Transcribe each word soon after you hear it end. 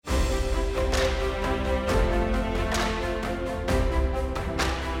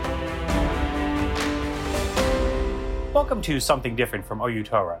Welcome to Something Different from OU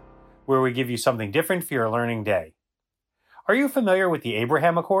Torah, where we give you something different for your learning day. Are you familiar with the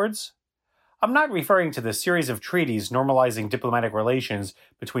Abraham Accords? I'm not referring to the series of treaties normalizing diplomatic relations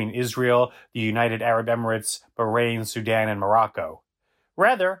between Israel, the United Arab Emirates, Bahrain, Sudan, and Morocco.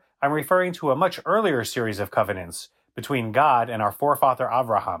 Rather, I'm referring to a much earlier series of covenants between God and our forefather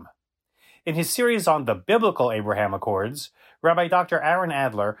Abraham. In his series on the Biblical Abraham Accords, Rabbi Dr. Aaron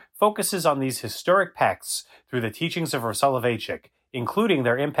Adler focuses on these historic pacts through the teachings of Rav Soloveitchik, including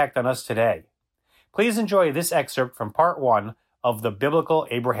their impact on us today. Please enjoy this excerpt from Part 1 of the Biblical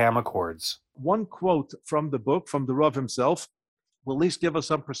Abraham Accords. One quote from the book, from the Rav himself, will at least give us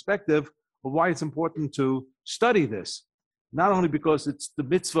some perspective of why it's important to study this. Not only because it's the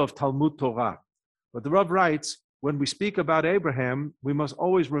mitzvah of Talmud Torah, but the Rav writes, when we speak about Abraham, we must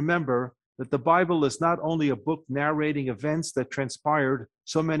always remember that the Bible is not only a book narrating events that transpired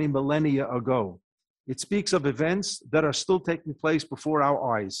so many millennia ago. It speaks of events that are still taking place before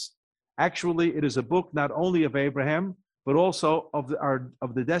our eyes. Actually, it is a book not only of Abraham, but also of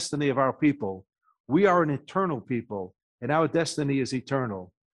the destiny of our people. We are an eternal people, and our destiny is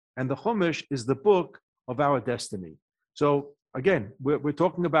eternal. And the Chumash is the book of our destiny. So again, we're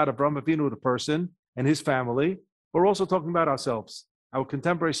talking about Avraham Avinu, the person, and his family. We're also talking about ourselves, our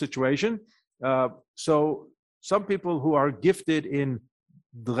contemporary situation. So some people who are gifted in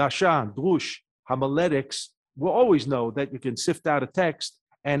drasha, drush, homiletics will always know that you can sift out a text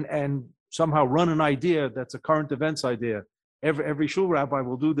and somehow run an idea that's a current events idea. Every shul rabbi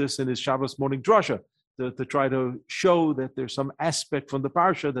will do this in his Shabbos morning drasha to try to show that there's some aspect from the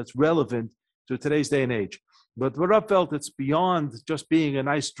parsha that's relevant to today's day and age. But Rav felt it's beyond just being a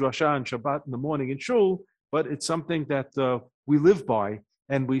nice drasha on Shabbat in the morning in shul, but it's something that we live by,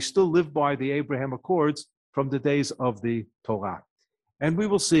 and we still live by the Abraham Accords from the days of the Torah. And we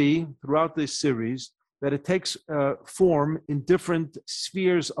will see throughout this series that it takes form in different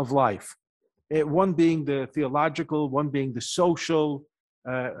spheres of life. One being the theological, one being the social,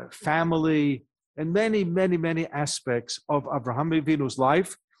 family, and many, many, many aspects of Avraham Avinu's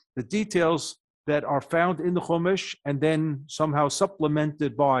life, the details that are found in the Chumash and then somehow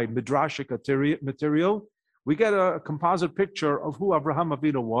supplemented by midrashic material. We get a composite picture of who Avraham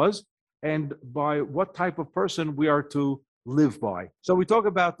Avinu was and by what type of person we are to live by. So we talk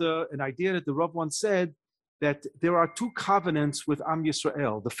about an idea that the Rav once said, that there are two covenants with Am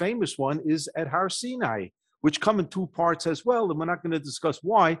Yisrael. The famous one is at Har Sinai, which come in two parts as well, and we're not going to discuss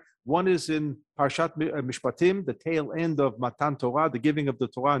why. One is in Parshat Mishpatim, the tail end of Matan Torah, the giving of the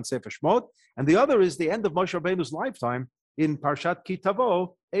Torah in Sefer Shmot, and the other is the end of Moshe Rabbeinu's lifetime in Parshat Ki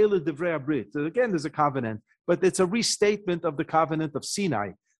Tavo, Eile Divrei Abrit. So again, there's a covenant, but it's a restatement of the covenant of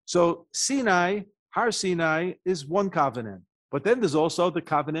Sinai. So Sinai, Har Sinai, is one covenant, but then there's also the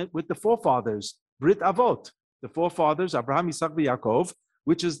covenant with the forefathers, Brit Avot, the forefathers, Abraham, Isaac, and Yaakov,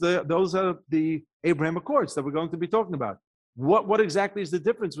 which is those are the Abraham Accords that we're going to be talking about. What exactly is the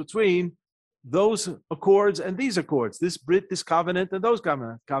difference between those accords and these accords, this Brit, this covenant, and those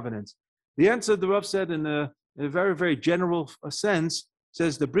covenants? The answer, the Rav said in a very, very general sense,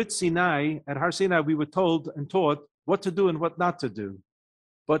 says the Brit Sinai, at Har Sinai, we were told and taught what to do and what not to do.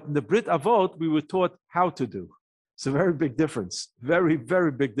 But in the Brit Avot, we were taught how to do. It's a very big difference, very,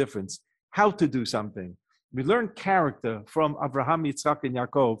 very big difference. How to do something. We learn character from Abraham, Yitzchak, and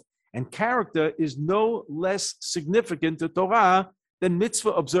Yaakov, and character is no less significant to Torah than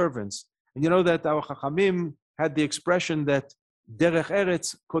mitzvah observance. And you know that our Chachamim had the expression that derech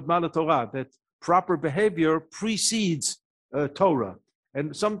eretz kodma Torah, that proper behavior precedes Torah.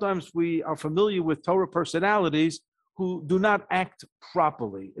 And sometimes we are familiar with Torah personalities who do not act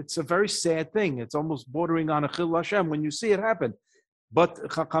properly. It's a very sad thing. It's almost bordering on a chil Hashem when you see it happen. But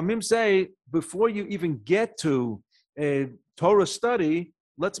Chachamim say, before you even get to a Torah study,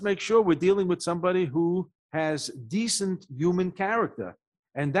 let's make sure we're dealing with somebody who has decent human character.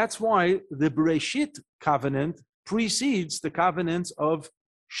 And that's why the Bereshit covenant precedes the covenants of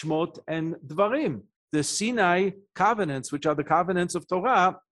Shmot and Dvarim. The Sinai covenants, which are the covenants of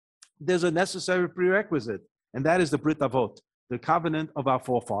Torah, there's a necessary prerequisite, and that is the Brit Avot, the covenant of our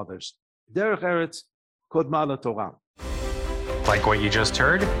forefathers. Derech Eretz Kodma LaTorah. Like what you just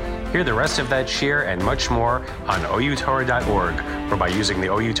heard? Hear the rest of that shir and much more on outorah.org or by using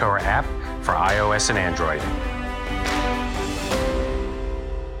the OU Torah app for iOS and Android.